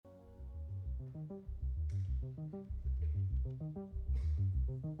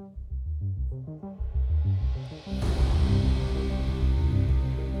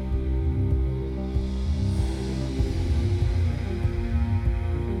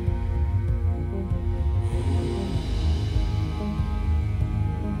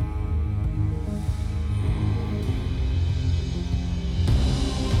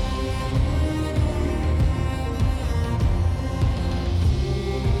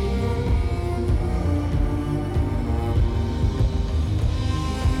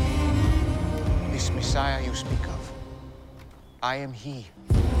This Messiah you speak of, I am he.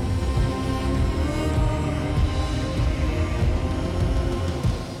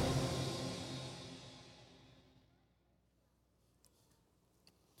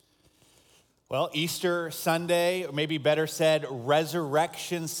 Well, Easter Sunday, or maybe better said,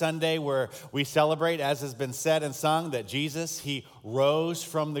 Resurrection Sunday, where we celebrate, as has been said and sung, that Jesus, he rose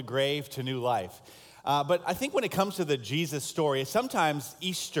from the grave to new life. But I think when it comes to the Jesus story, sometimes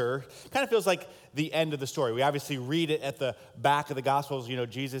Easter kind of feels like the end of the story. We obviously read it at the back of the Gospels. You know,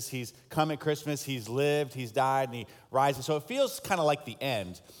 Jesus, he's come at Christmas, he's lived, he's died, and he rises. So it feels kind of like the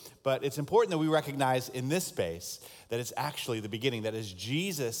end. But it's important that we recognize in this space that it's actually the beginning, that as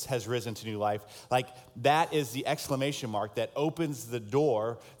Jesus has risen to new life, like that is the exclamation mark that opens the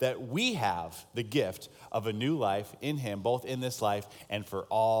door that we have the gift of a new life in him, both in this life and for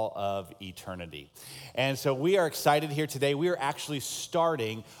all of eternity. And so we are excited here today. We are actually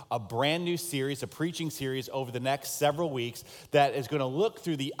starting a brand new series, a preaching series over the next several weeks that is going to look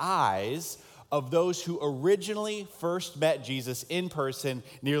through the eyes of those who originally first met Jesus in person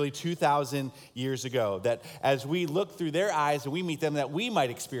nearly 2,000 years ago. That as we look through their eyes and we meet them, that we might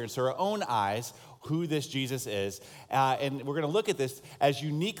experience through our own eyes who this Jesus is. And we're going to look at this as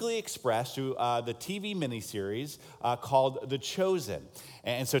uniquely expressed through the TV miniseries called The Chosen.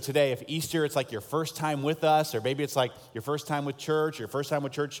 And so today, if Easter, it's like your first time with us, or maybe it's like your first time with church, your first time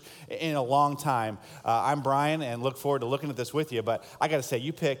with church in a long time, I'm Brian and look forward to looking at this with you. But I got to say,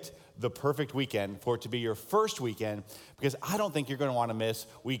 you picked the perfect weekend for it to be your first weekend, because I don't think you're going to want to miss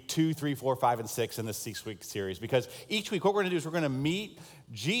week 2, 3, 4, 5, and 6 in this 6-week series. Because each week, what we're going to do is we're going to meet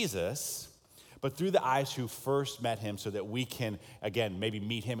Jesus, but through the eyes who first met him, so that we can, again, maybe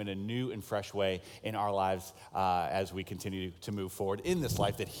meet him in a new and fresh way in our lives as we continue to move forward in this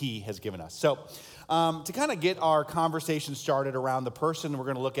life that he has given us. So to kind of get our conversation started around the person we're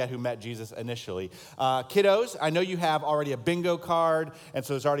going to look at who met Jesus initially. Kiddos, I know you have already a bingo card, and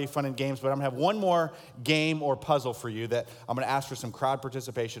so there's already fun and games, but I'm going to have one more game or puzzle for you that I'm going to ask for some crowd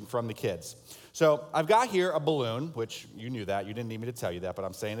participation from the kids. So I've got here a balloon, which you knew that. You didn't need me to tell you that, but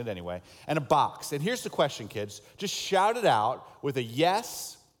I'm saying it anyway, and a box. And here's the question, kids. Just shout it out with a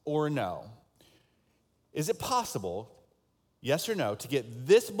yes or a no. Is it possible, yes or no, to get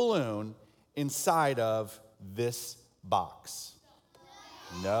this balloon inside of this box?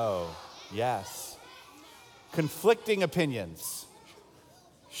 No. Yes. Conflicting opinions.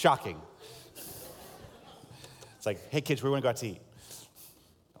 Shocking. It's like, hey, kids, we want to go out to eat.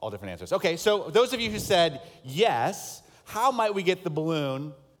 All different answers. Okay, so those of you who said yes, how might we get the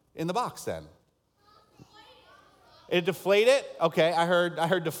balloon in the box then? It deflate it? Okay, I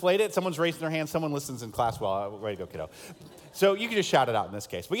heard deflate it. Someone's raising their hand. Someone listens in class well. Ready to go, kiddo. So you can just shout it out in this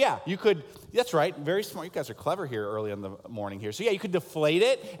case. But yeah, you could, that's right, very smart. You guys are clever here early in the morning here. So yeah, you could deflate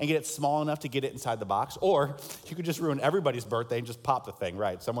it and get it small enough to get it inside the box, or you could just ruin everybody's birthday and just pop the thing,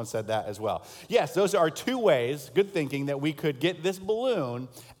 right? Someone said that as well. Yes, those are two ways, good thinking, that we could get this balloon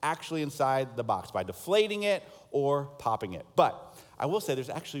actually inside the box, by deflating it or popping it. But I will say there's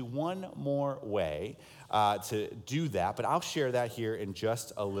actually one more way to do that, but I'll share that here in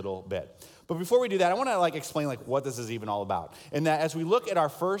just a little bit. But before we do that, I want to explain what this is even all about. And that as we look at our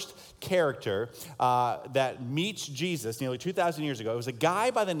first character that meets Jesus nearly 2,000 years ago, it was a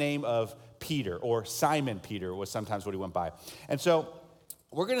guy by the name of Peter, or Simon Peter was sometimes what he went by. And so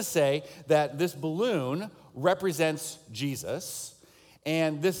we're going to say that this balloon represents Jesus,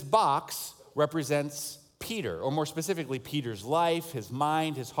 and this box represents Peter, or more specifically, Peter's life, his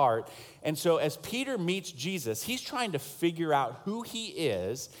mind, his heart. And so as Peter meets Jesus, he's trying to figure out who he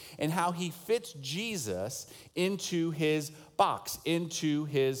is and how he fits Jesus into his box, into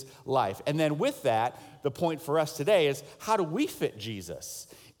his life. And then with that, the point for us today is, how do we fit Jesus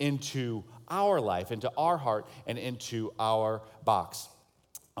into our life, into our heart, and into our box?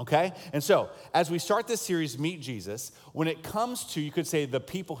 Okay? And so, as we start this series, Meet Jesus, when it comes to, you could say, the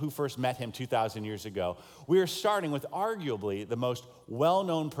people who first met him 2,000 years ago, we are starting with arguably the most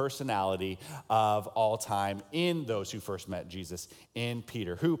well-known personality of all time in those who first met Jesus, in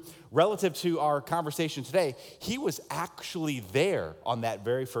Peter, who, relative to our conversation today, he was actually there on that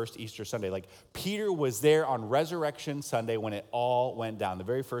very first Easter Sunday. Like, Peter was there on Resurrection Sunday when it all went down, the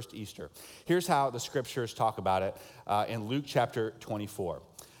very first Easter. Here's how the scriptures talk about it in Luke chapter 24.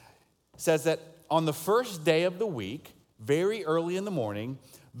 Says that on the first day of the week, very early in the morning,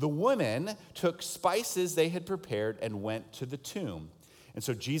 the women took spices they had prepared and went to the tomb. And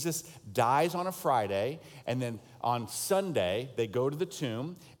so Jesus dies on a Friday, and then on Sunday, they go to the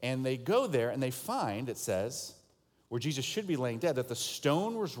tomb, and they go there, and they find, it says, where Jesus should be laying dead, that the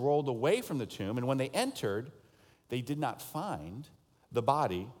stone was rolled away from the tomb, and when they entered, they did not find the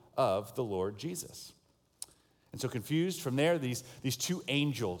body of the Lord Jesus. And so confused from there, these two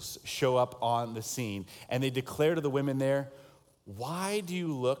angels show up on the scene, and they declare to the women there, "Why do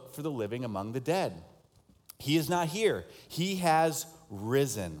you look for the living among the dead? He is not here. He has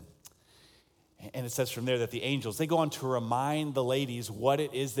risen." And it says from there that the angels, they go on to remind the ladies what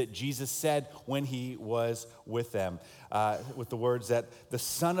it is that Jesus said when he was with them, with the words that the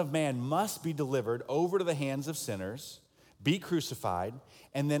Son of Man must be delivered over to the hands of sinners, be crucified,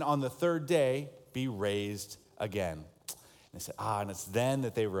 and then on the third day be raised again. And they said, and it's then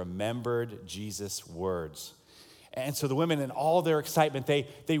that they remembered Jesus' words. And so the women, in all their excitement,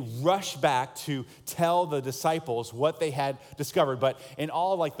 they rush back to tell the disciples what they had discovered. But in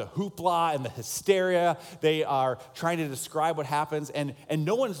all like the hoopla and the hysteria, they are trying to describe what happens. And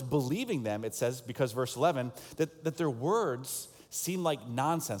no one's believing them, it says, because verse 11, that their words seem like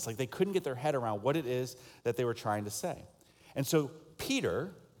nonsense. Like they couldn't get their head around what it is that they were trying to say. And so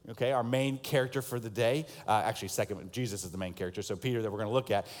Peter, okay, our main character for the day, actually second, Jesus is the main character, so Peter that we're going to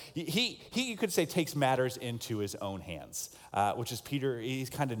look at, he you could say takes matters into his own hands, which is Peter, he's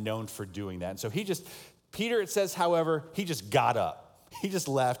kind of known for doing that. And so Peter, it says, however, he just got up. He just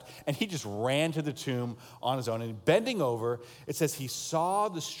left, and he just ran to the tomb on his own. And bending over, it says he saw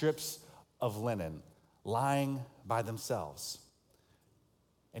the strips of linen lying by themselves.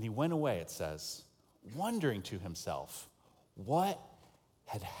 And he went away, it says, wondering to himself, what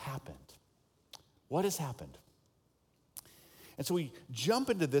had happened? What has happened? And so we jump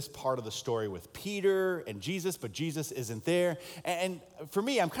into this part of the story with Peter and Jesus, but Jesus isn't there. And for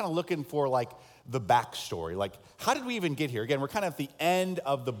me, I'm kind of looking for like the backstory. Like, how did we even get here? Again, we're kind of at the end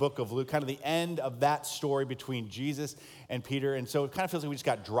of the book of Luke, kind of the end of that story between Jesus and Peter. And so it kind of feels like we just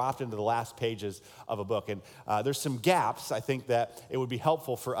got dropped into the last pages of a book. And there's some gaps, I think, that it would be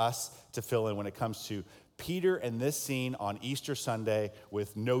helpful for us to fill in when it comes to Peter and this scene on Easter Sunday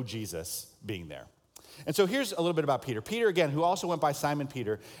with no Jesus being there. And so here's a little bit about Peter. Peter, again, who also went by Simon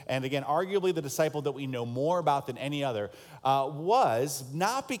Peter, and again, arguably the disciple that we know more about than any other, was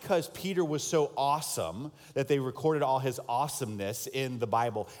not because Peter was so awesome that they recorded all his awesomeness in the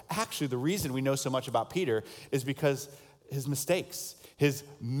Bible. Actually, the reason we know so much about Peter is because his mistakes, his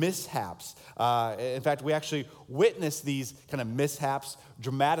mishaps. In fact, we actually witnessed these kind of mishaps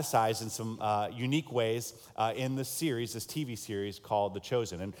dramatized in some unique ways in this series, this TV series called The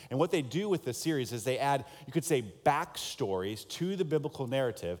Chosen. And what they do with this series is they add, you could say, backstories to the biblical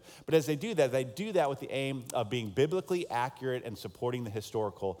narrative. But as they do that with the aim of being biblically accurate and supporting the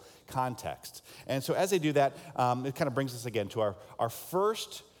historical context. And so as they do that, it kind of brings us again to our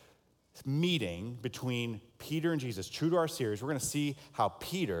first meeting between Peter and Jesus. True to our series, we're going to see how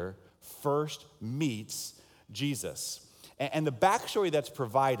Peter first meets Jesus. And the backstory that's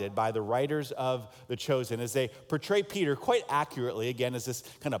provided by the writers of The Chosen is they portray Peter quite accurately, again, as this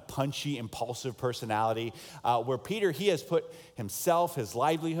kind of punchy, impulsive personality, where Peter, he has put himself, his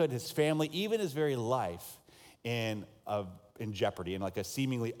livelihood, his family, even his very life in jeopardy, in like a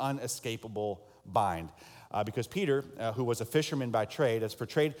seemingly unescapable bind. Because Peter, who was a fisherman by trade, as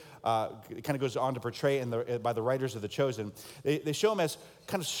portrayed, it kind of goes on to portray by the writers of The Chosen, they show him as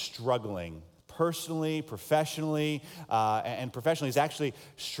kind of struggling personally, professionally, and professionally, he's actually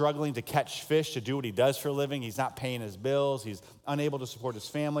struggling to catch fish, to do what he does for a living. He's not paying his bills. He's unable to support his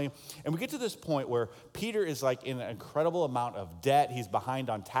family. And we get to this point where Peter is like in an incredible amount of debt. He's behind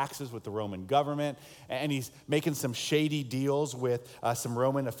on taxes with the Roman government, and he's making some shady deals with some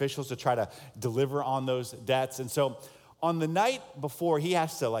Roman officials to try to deliver on those debts. And so on the night before he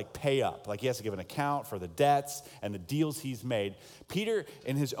has to like pay up, like he has to give an account for the debts and the deals he's made, Peter,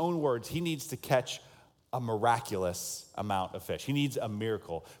 in his own words, he needs to catch a miraculous amount of fish. He needs a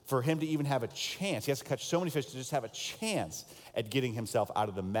miracle for him to even have a chance. He has to catch so many fish to just have a chance at getting himself out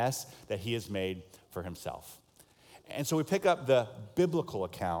of the mess that he has made for himself. And so we pick up the biblical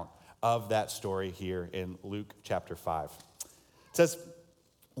account of that story here in Luke chapter 5. It says,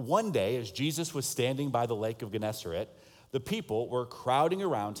 one day as Jesus was standing by the lake of Gennesaret, the people were crowding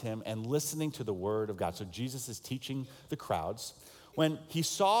around him and listening to the word of God. So Jesus is teaching the crowds when he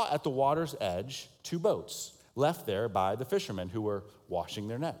saw at the water's edge 2 boats left there by the fishermen who were washing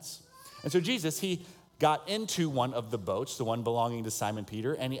their nets. And so Jesus, he got into one of the boats, the one belonging to Simon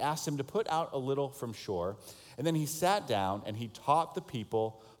Peter, and he asked him to put out a little from shore. And then he sat down and he taught the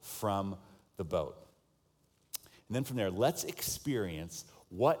people from the boat. And then from there, let's experience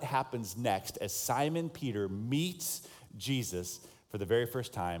what happens next as Simon Peter meets Jesus for the very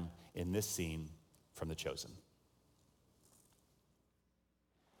first time in this scene from The Chosen.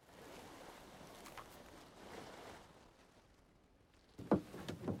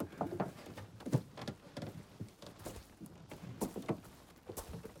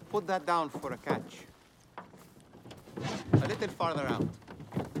 Put that down for a catch. A little farther out.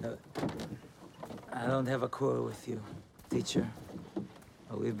 I don't have a quarrel with you, teacher.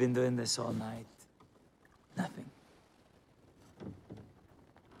 But we've been doing this all night. Nothing.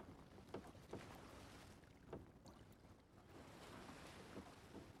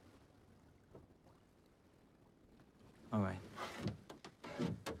 All right.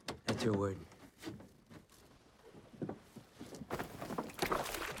 That's your word.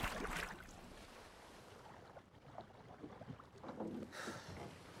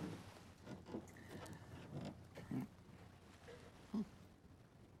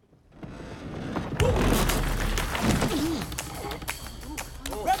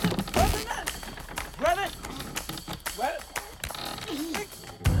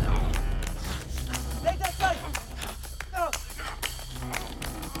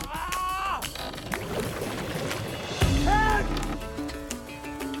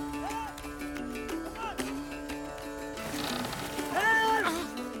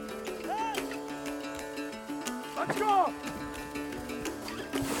 Let's go!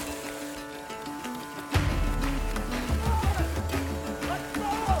 Let's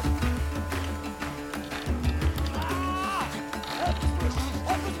go!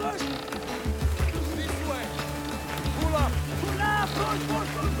 Help us push! This way! Pull up! Pull up!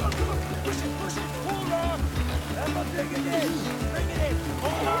 Push! Push it! Pull up! Help us dig it in! Bring it in!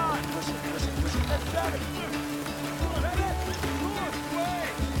 Hold on! Push it! Let's grab it! Grab it! Push! Wait!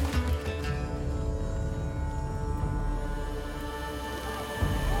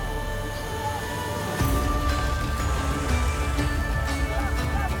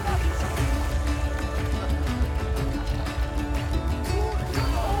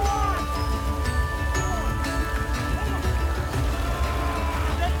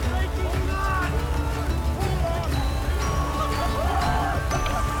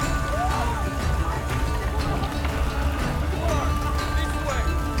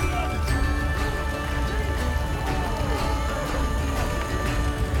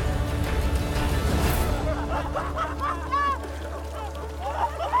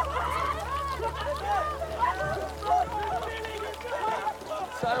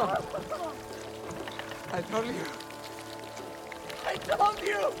 I told you! I told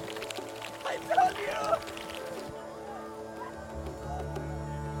you! I told you!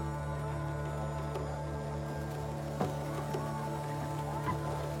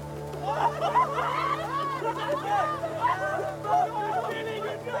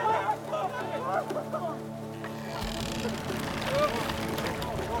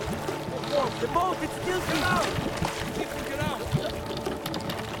 The boat, it's still coming out! Get out!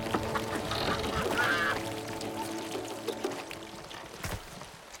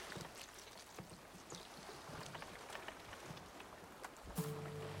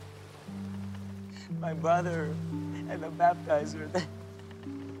 My brother and the baptizer.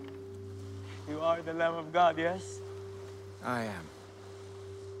 You are the Lamb of God, yes? I am.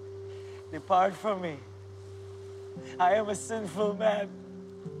 Depart from me. I am a sinful man.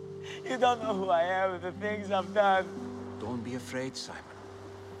 You don't know who I am and the things I've done. Don't be afraid, Simon.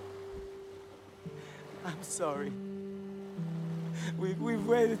 I'm sorry. We've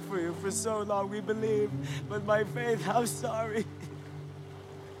waited for you for so long, we believe. But my faith, I'm sorry.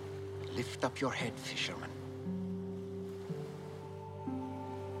 Lift up your head, fisherman.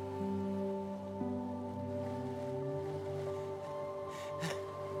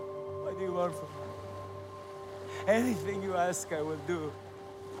 What do you want from me? Anything you ask, I will do.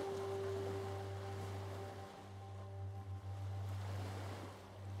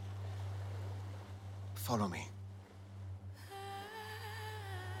 Follow me.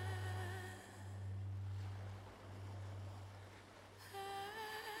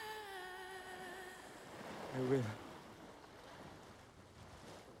 I will.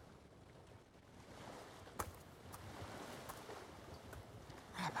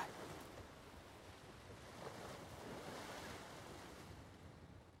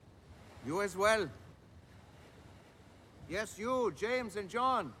 You as well. Yes, you, James and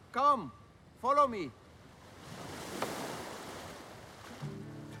John. Come, follow me.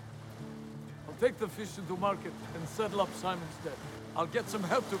 I'll take the fish into market and settle up Simon's debt. I'll get some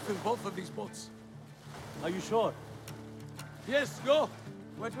help to fill both of these boats. Are you sure? Yes, go.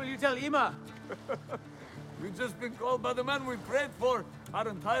 What will you tell Ima? We've just been called by the man we prayed for our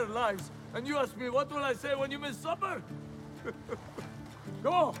entire lives. And you ask me, what will I say when you miss supper?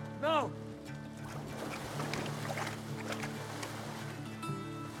 Go, now.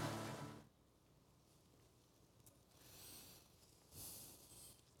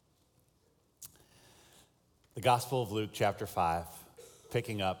 The Gospel of Luke, chapter 5,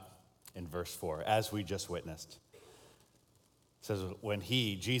 picking up in verse 4, as we just witnessed. It says, when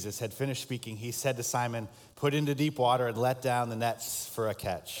he, Jesus, had finished speaking, he said to Simon, put into deep water and let down the nets for a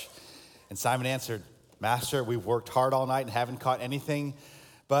catch. And Simon answered, Master, we've worked hard all night and haven't caught anything,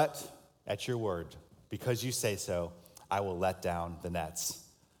 but at your word, because you say so, I will let down the nets.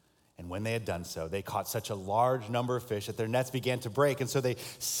 And when they had done so, they caught such a large number of fish that their nets began to break. And so they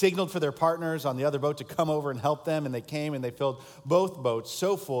signaled for their partners on the other boat to come over and help them. And they came and they filled both boats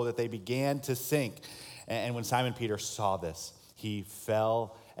so full that they began to sink. And when Simon Peter saw this, he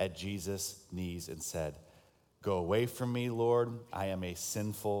fell at Jesus' knees and said, go away from me, Lord, I am a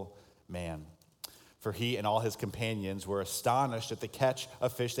sinful man. For he and all his companions were astonished at the catch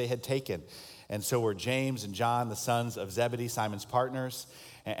of fish they had taken. And so were James and John, the sons of Zebedee, Simon's partners.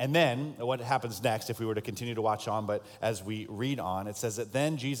 And then what happens next, if we were to continue to watch on, but as we read on, it says that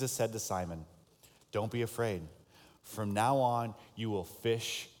then Jesus said to Simon, don't be afraid. From now on, you will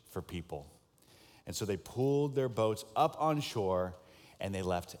fish for people. And so they pulled their boats up on shore, and they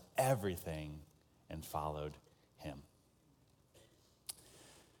left everything and followed him.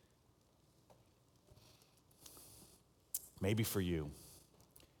 Maybe for you,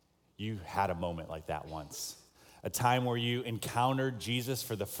 you had a moment like that once. A time where you encountered Jesus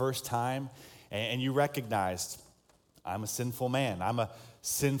for the first time and you recognized, I'm a sinful man, I'm a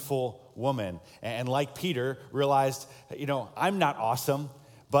sinful woman. And like Peter, realized, I'm not awesome,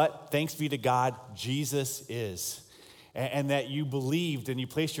 but thanks be to God, Jesus is. And that you believed and you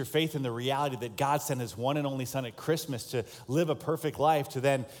placed your faith in the reality that God sent his one and only son at Christmas to live a perfect life, to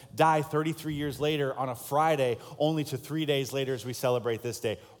then die 33 years later on a Friday, only to 3 days later as we celebrate this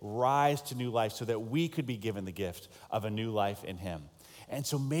day, rise to new life so that we could be given the gift of a new life in him. And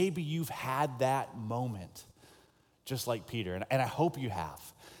so maybe you've had that moment, just like Peter, and I hope you have.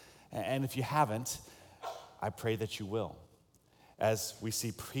 And if you haven't, I pray that you will, as we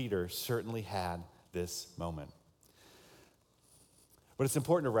see Peter certainly had this moment. But it's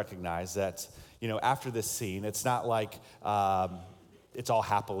important to recognize that, after this scene, it's not like it's all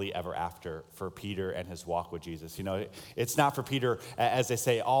happily ever after for Peter and his walk with Jesus. It's not for Peter, as they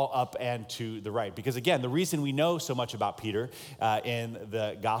say, all up and to the right. Because again, the reason we know so much about Peter in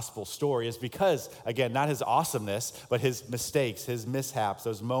the gospel story is because, again, not his awesomeness, but his mistakes, his mishaps,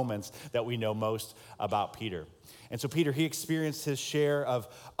 those moments that we know most about Peter. And so Peter, he experienced his share of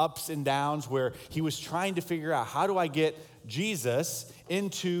ups and downs where he was trying to figure out, how do I get Jesus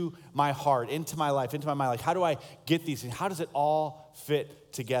into my heart, into my life, into my mind? Like, how do I get these things? How does it all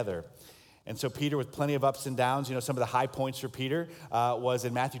fit together? And so Peter, with plenty of ups and downs, some of the high points for Peter was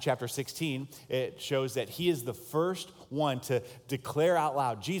in Matthew chapter 16. It shows that he is the first one to declare out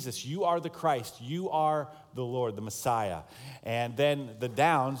loud, Jesus, you are the Christ, you are the Lord, the Messiah. And then the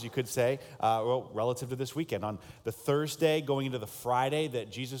downs, you could say, relative to this weekend, on the Thursday going into the Friday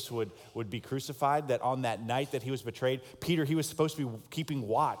that Jesus would be crucified, that on that night that he was betrayed, Peter, he was supposed to be keeping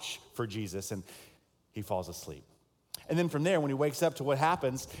watch for Jesus, and he falls asleep. And then from there, when he wakes up, to what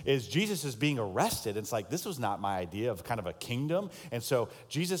happens is Jesus is being arrested. It's like, this was not my idea of kind of a kingdom. And so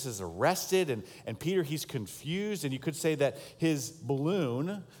Jesus is arrested, and Peter, he's confused. And you could say that his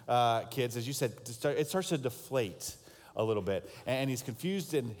balloon, kids, as you said, it starts to deflate a little bit. And he's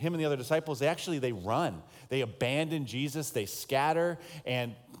confused, and him and the other disciples, they run. They abandon Jesus, they scatter,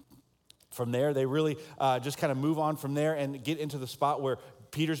 and from there, they really just kind of move on from there and get into the spot where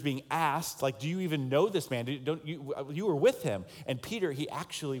Peter's being asked, like, do you even know this man? You were with him. And Peter, he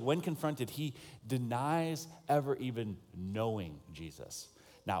actually, when confronted, he denies ever even knowing Jesus.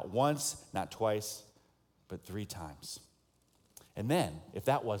 Not once, not twice, but 3 times. And then, if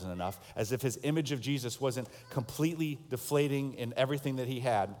that wasn't enough, as if his image of Jesus wasn't completely deflating in everything that he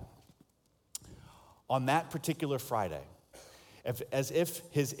had, on that particular Friday, as if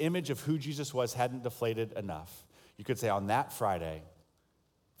his image of who Jesus was hadn't deflated enough, you could say on that Friday,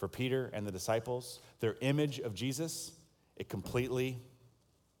 for Peter and the disciples, their image of Jesus, it completely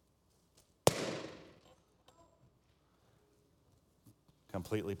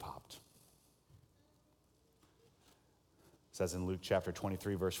popped. says in Luke chapter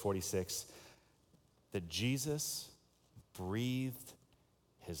 23, verse 46, that Jesus breathed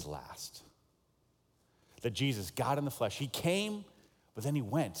his last. That Jesus, God in the flesh, he came, but then he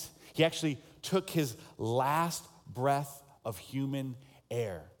went. He actually took his last breath of human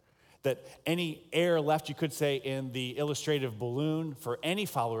air. That any air left, you could say, in the illustrative balloon for any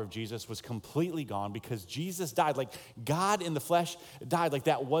follower of Jesus was completely gone because Jesus died. Like God in the flesh died. Like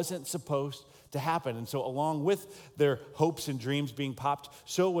that wasn't supposed to happen. And so along with their hopes and dreams being popped,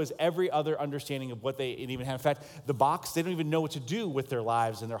 so was every other understanding of what they even had. In fact, the box, they don't even know what to do with their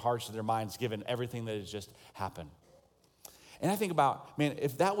lives and their hearts and their minds given everything that has just happened. And I think about, man,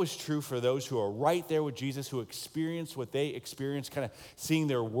 if that was true for those who are right there with Jesus, who experienced what they experienced, kind of seeing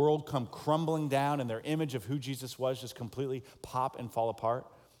their world come crumbling down and their image of who Jesus was just completely pop and fall apart,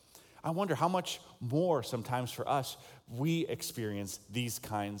 I wonder how much more sometimes for us we experience these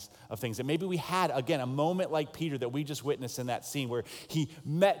kinds of things. And maybe we had, again, a moment like Peter that we just witnessed in that scene where he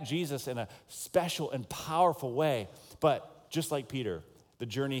met Jesus in a special and powerful way. But just like Peter, the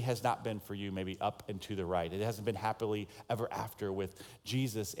journey has not been for you maybe up and to the right. It hasn't been happily ever after with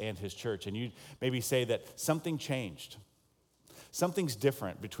Jesus and his church. And you maybe say that something changed. Something's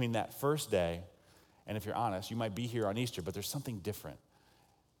different between that first day, and if you're honest, you might be here on Easter, but there's something different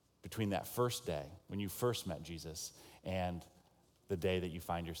between that first day when you first met Jesus and the day that you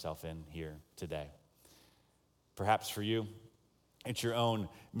find yourself in here today. Perhaps for you, it's your own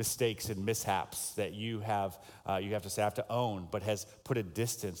mistakes and mishaps that you have to say, I have to own, but has put a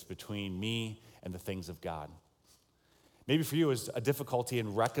distance between me and the things of God. Maybe for you it was a difficulty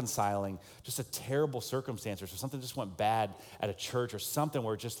in reconciling just a terrible circumstance or something just went bad at a church or something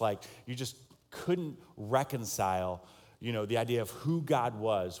where just like you just couldn't reconcile, the idea of who God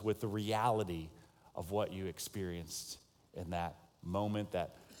was with the reality of what you experienced in that moment,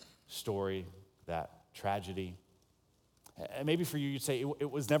 that story, that tragedy. And maybe for you, you'd say it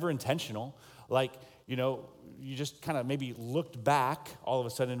was never intentional. Like, you just kind of maybe looked back all of a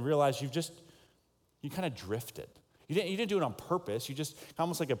sudden and realized you kind of drifted. You didn't do it on purpose. You just,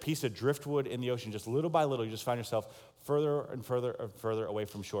 almost like a piece of driftwood in the ocean, just little by little, you just find yourself further and further and further away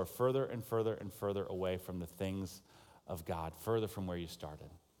from shore, further and further and further away from the things of God, further from where you started.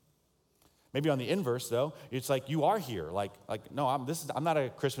 Maybe on the inverse, though, it's like you are here. No, I'm not a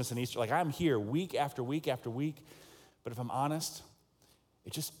Christmas and Easter. Like I'm here week after week after week. But if I'm honest,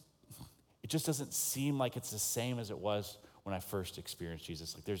 it just doesn't seem like it's the same as it was when I first experienced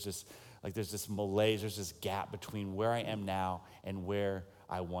Jesus. There's this malaise, there's this gap between where I am now and where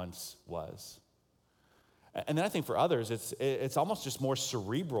I once was. And then I think for others, it's almost just more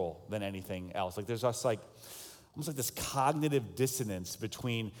cerebral than anything else. Like there's almost like this cognitive dissonance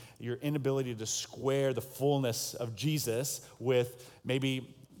between your inability to square the fullness of Jesus with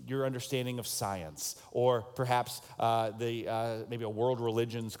maybe your understanding of science, or perhaps maybe a world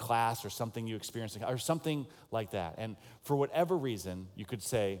religions class or something you experienced, or something like that. And for whatever reason, you could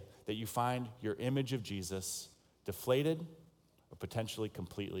say that you find your image of Jesus deflated or potentially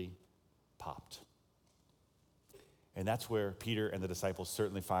completely popped. And that's where Peter and the disciples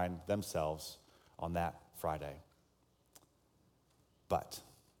certainly find themselves on that Friday. But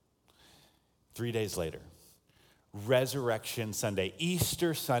 3 days later, Resurrection Sunday,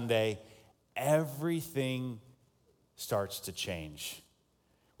 Easter Sunday, everything starts to change.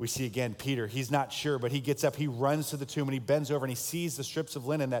 We see again Peter, he's not sure, but he gets up, he runs to the tomb, and he bends over and he sees the strips of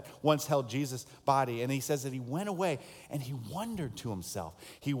linen that once held Jesus' body. And he says that he went away and he wondered to himself.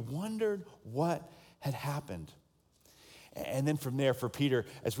 He wondered what had happened. And then from there, for Peter,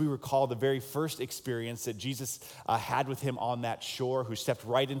 as we recall the very first experience that Jesus had with him on that shore, who stepped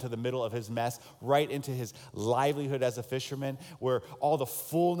right into the middle of his mess, right into his livelihood as a fisherman, where all the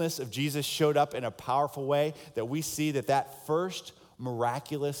fullness of Jesus showed up in a powerful way, that we see that first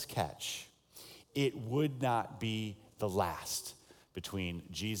miraculous catch, it would not be the last between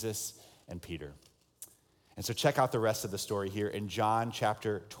Jesus and Peter. And so check out the rest of the story here in John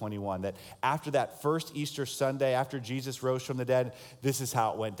chapter 21, that after that first Easter Sunday, after Jesus rose from the dead, this is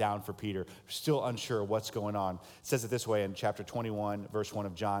how it went down for Peter. Still unsure what's going on. It says it this way in chapter 21, verse 1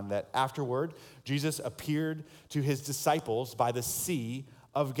 of John, that afterward, Jesus appeared to his disciples by the Sea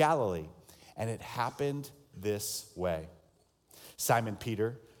of Galilee. And it happened this way. Simon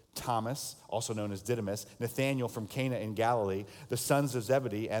Peter, Thomas, also known as Didymus, Nathanael from Cana in Galilee, the sons of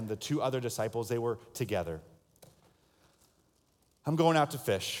Zebedee, and the two other disciples, they were together. I'm going out to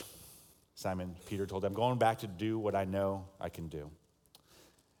fish, Simon Peter told them. I'm going back to do what I know I can do.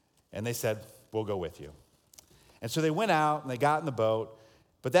 And they said, we'll go with you. And so they went out and they got in the boat,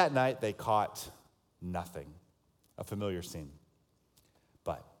 but that night they caught nothing. A familiar scene.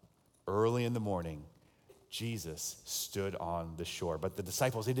 But early in the morning, Jesus stood on the shore. But the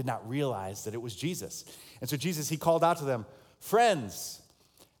disciples, they did not realize that it was Jesus. And so Jesus, he called out to them, "Friends,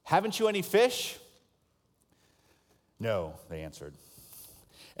 haven't you any fish?" "No," they answered.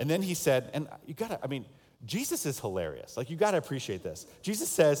 And then he said, and Jesus is hilarious. Like, you gotta appreciate this. Jesus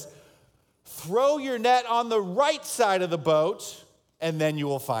says, "Throw your net on the right side of the boat, and then you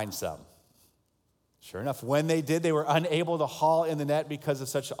will find some." Sure enough, when they did, they were unable to haul in the net because of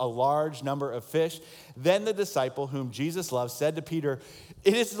such a large number of fish. Then the disciple whom Jesus loved said to Peter,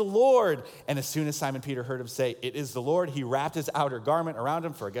 "It is the Lord." And as soon as Simon Peter heard him say, "It is the Lord," he wrapped his outer garment around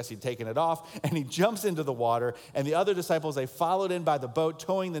him, for I guess he'd taken it off, and he jumps into the water. And the other disciples, they followed in by the boat,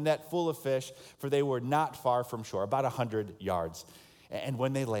 towing the net full of fish, for they were not far from shore, about 100 yards. And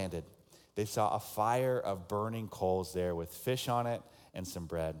when they landed, they saw a fire of burning coals there with fish on it and some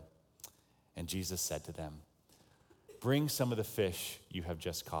bread. And Jesus said to them, "Bring some of the fish you have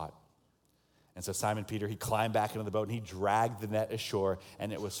just caught." And so Simon Peter, he climbed back into the boat and he dragged the net ashore,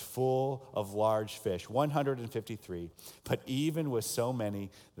 and it was full of large fish, 153. But even with so many,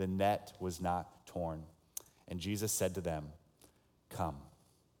 the net was not torn. And Jesus said to them, "Come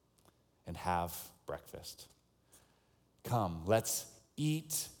and have breakfast. Come, let's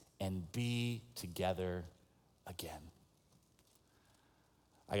eat and be together again."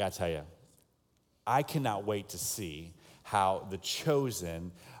 I gotta tell you, I cannot wait to see how The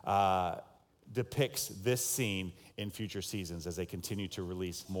Chosen depicts this scene in future seasons as they continue to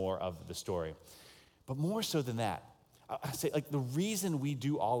release more of the story. But more so than that, I say, like, the reason we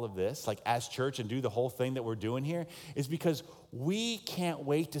do all of this, like as church, and do the whole thing that we're doing here, is because we can't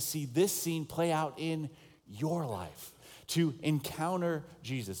wait to see this scene play out in your life. To encounter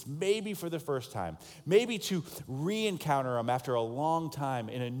Jesus, maybe for the first time, maybe to re-encounter him after a long time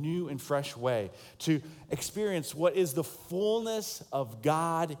in a new and fresh way, to experience what is the fullness of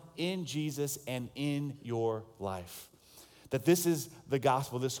God in Jesus and in your life. That this is the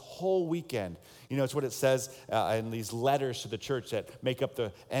gospel this whole weekend. You know, it's what it says in these letters to the church that make up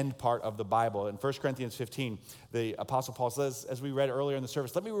the end part of the Bible. In 1 Corinthians 15, the Apostle Paul says, as we read earlier in the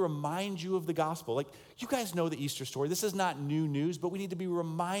service, "Let me remind you of the gospel." Like, you guys know the Easter story. This is not new news, but we need to be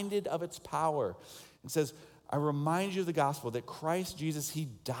reminded of its power. It says, "I remind you of the gospel that Christ Jesus, he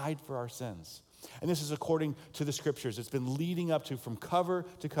died for our sins." And this is according to the scriptures. It's been leading up to, from cover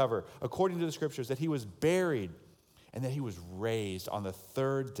to cover, according to the scriptures, that he was buried, and that he was raised on the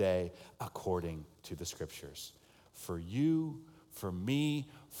third day according to the scriptures. For you, for me,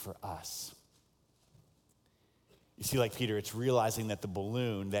 for us. You see, like Peter, it's realizing that the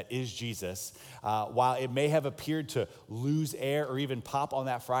balloon that is Jesus, while it may have appeared to lose air or even pop on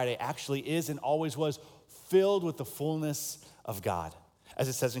that Friday, actually is and always was filled with the fullness of God. As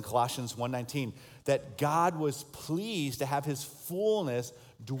it says in Colossians 1:19, that God was pleased to have his fullness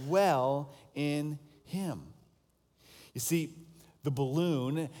dwell in him. You see, the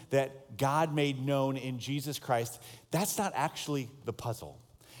balloon that God made known in Jesus Christ, that's not actually the puzzle.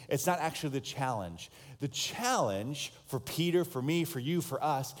 It's not actually the challenge. The challenge for Peter, for me, for you, for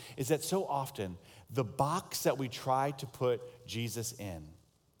us, is that so often the box that we try to put Jesus in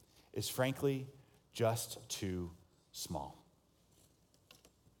is frankly just too small.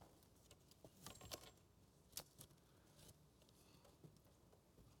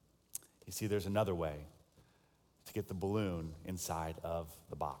 You see, there's another way to get the balloon inside of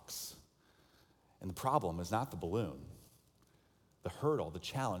the box. And the problem is not the balloon. The hurdle, the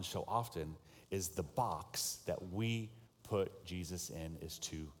challenge so often is the box that we put Jesus in is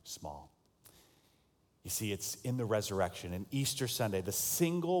too small. You see, it's in the resurrection, in Easter Sunday, the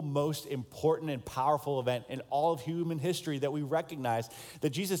single most important and powerful event in all of human history that we recognize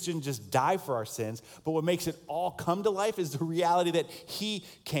that Jesus didn't just die for our sins, but what makes it all come to life is the reality that he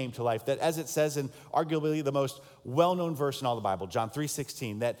came to life. That, as it says in arguably the most well-known verse in all the Bible, John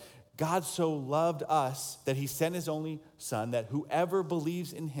 3:16, that God so loved us that he sent his only son, that whoever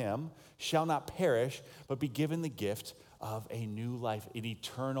believes in him shall not perish, but be given the gift of a new life, an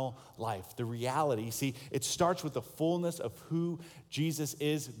eternal life. The reality, see, it starts with the fullness of who Jesus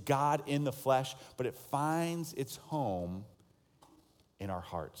is, God in the flesh, but it finds its home in our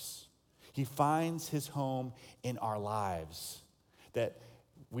hearts. He finds his home in our lives, that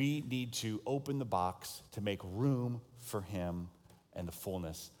we need to open the box to make room for him and the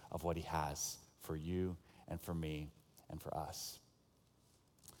fullness of what he has for you and for me and for us.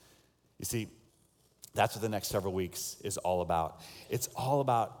 You see, that's what the next several weeks is all about. It's all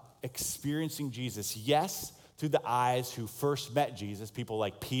about experiencing Jesus, yes, through the eyes who first met Jesus, people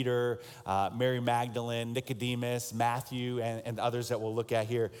like Peter, Mary Magdalene, Nicodemus, Matthew, and others that we'll look at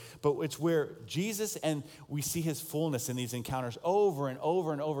here. But it's where Jesus, and we see his fullness in these encounters over and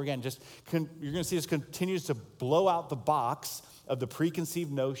over and over again. You're going to see this continues to blow out the box of the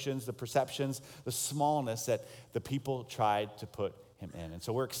preconceived notions, the perceptions, the smallness that the people tried to put him in. And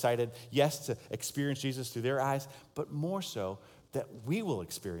so we're excited, yes, to experience Jesus through their eyes, but more so that we will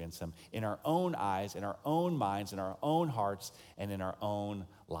experience him in our own eyes, in our own minds, in our own hearts, and in our own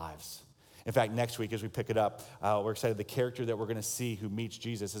lives. In fact, next week as we pick it up, we're excited. The character that we're going to see who meets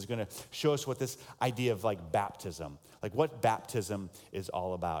Jesus is going to show us what this idea of like baptism, like what baptism is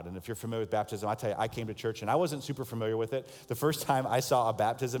all about. And if you're familiar with baptism, I'll tell you, I came to church and I wasn't super familiar with it. The first time I saw a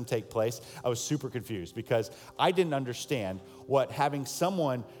baptism take place, I was super confused because I didn't understand what having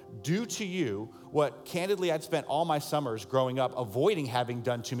someone do to you, what candidly I'd spent all my summers growing up avoiding having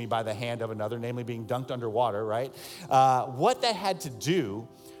done to me by the hand of another, namely being dunked underwater, right? What that had to do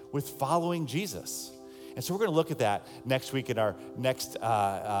with following Jesus. And so we're going to look at that next week in our next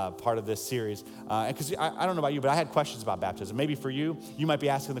part of this series. And because I don't know about you, but I had questions about baptism. Maybe for you, you might be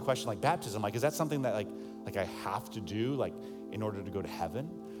asking the question like baptism, like is that something that like I have to do like in order to go to heaven?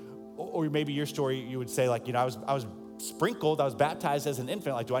 Or maybe your story, you would say like, I was sprinkled, I was baptized as an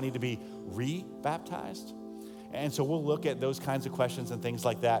infant. Like, do I need to be re-baptized? And so we'll look at those kinds of questions and things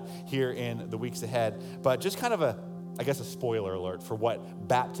like that here in the weeks ahead. But just kind of a spoiler alert for what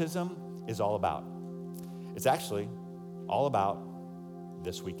baptism is all about. It's actually all about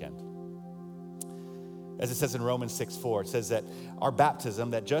this weekend. As it says in Romans 6:4, it says that our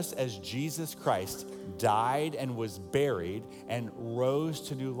baptism, that just as Jesus Christ died and was buried and rose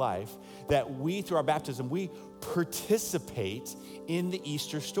to new life, that we, through our baptism, we participate in the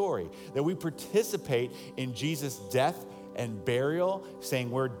Easter story, that we participate in Jesus' death and burial, saying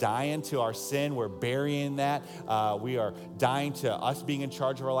we're dying to our sin, we're burying that, we are dying to us being in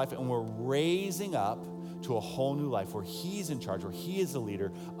charge of our life, and we're raising up to a whole new life where he's in charge, where he is the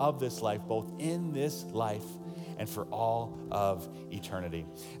leader of this life, both in this life and for all of eternity.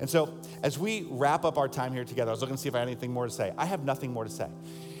 And so as we wrap up our time here together, I was looking to see if I had anything more to say. I have nothing more to say.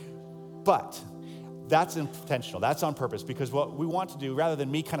 But that's intentional. That's on purpose, because what we want to do, rather than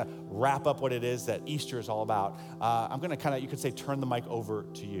me kind of wrap up what it is that Easter is all about, I'm going to kind of, you could say, turn the mic over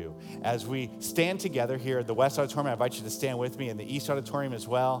to you. As we stand together here at the West Auditorium, I invite you to stand with me in the East Auditorium as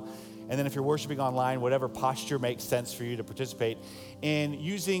well. And then if you're worshiping online, whatever posture makes sense for you to participate in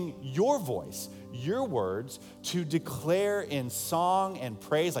using your voice, your words to declare in song and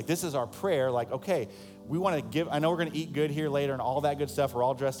praise. Like, this is our prayer. Like, okay, we want to give, I know we're going to eat good here later and all that good stuff. We're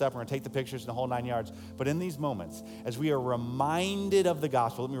all dressed up. We're going to take the pictures and the whole 9 yards. But in these moments, as we are reminded of the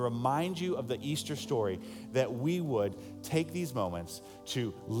gospel, let me remind you of the Easter story, that we would take these moments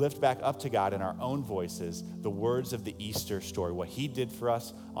to lift back up to God in our own voices the words of the Easter story, what he did for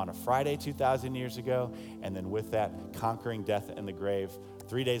us on a Friday 2,000 years ago, and then with that, conquering death and the grave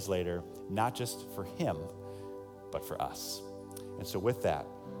 3 days later, not just for him, but for us. And so with that,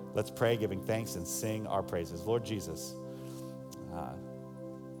 let's pray, giving thanks and sing our praises. Lord Jesus,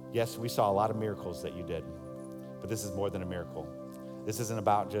 yes, we saw a lot of miracles that you did, but this is more than a miracle. This isn't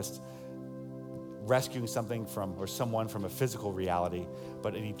about just rescuing something from or someone from a physical reality,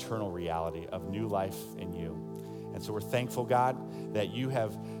 but an eternal reality of new life in you. And so we're thankful, God, that you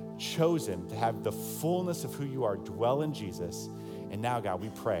have chosen to have the fullness of who you are dwell in Jesus. And now, God, we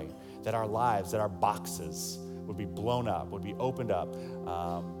pray that our lives, that our boxes would be blown up, would be opened up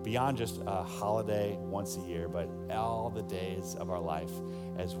beyond just a holiday once a year, but all the days of our life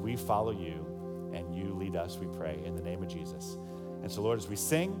as we follow you and you lead us, we pray in the name of Jesus. And so, Lord, as we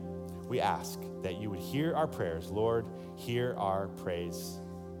sing, we ask that you would hear our prayers. Lord, hear our praise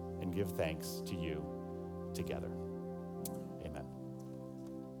and give thanks to you together.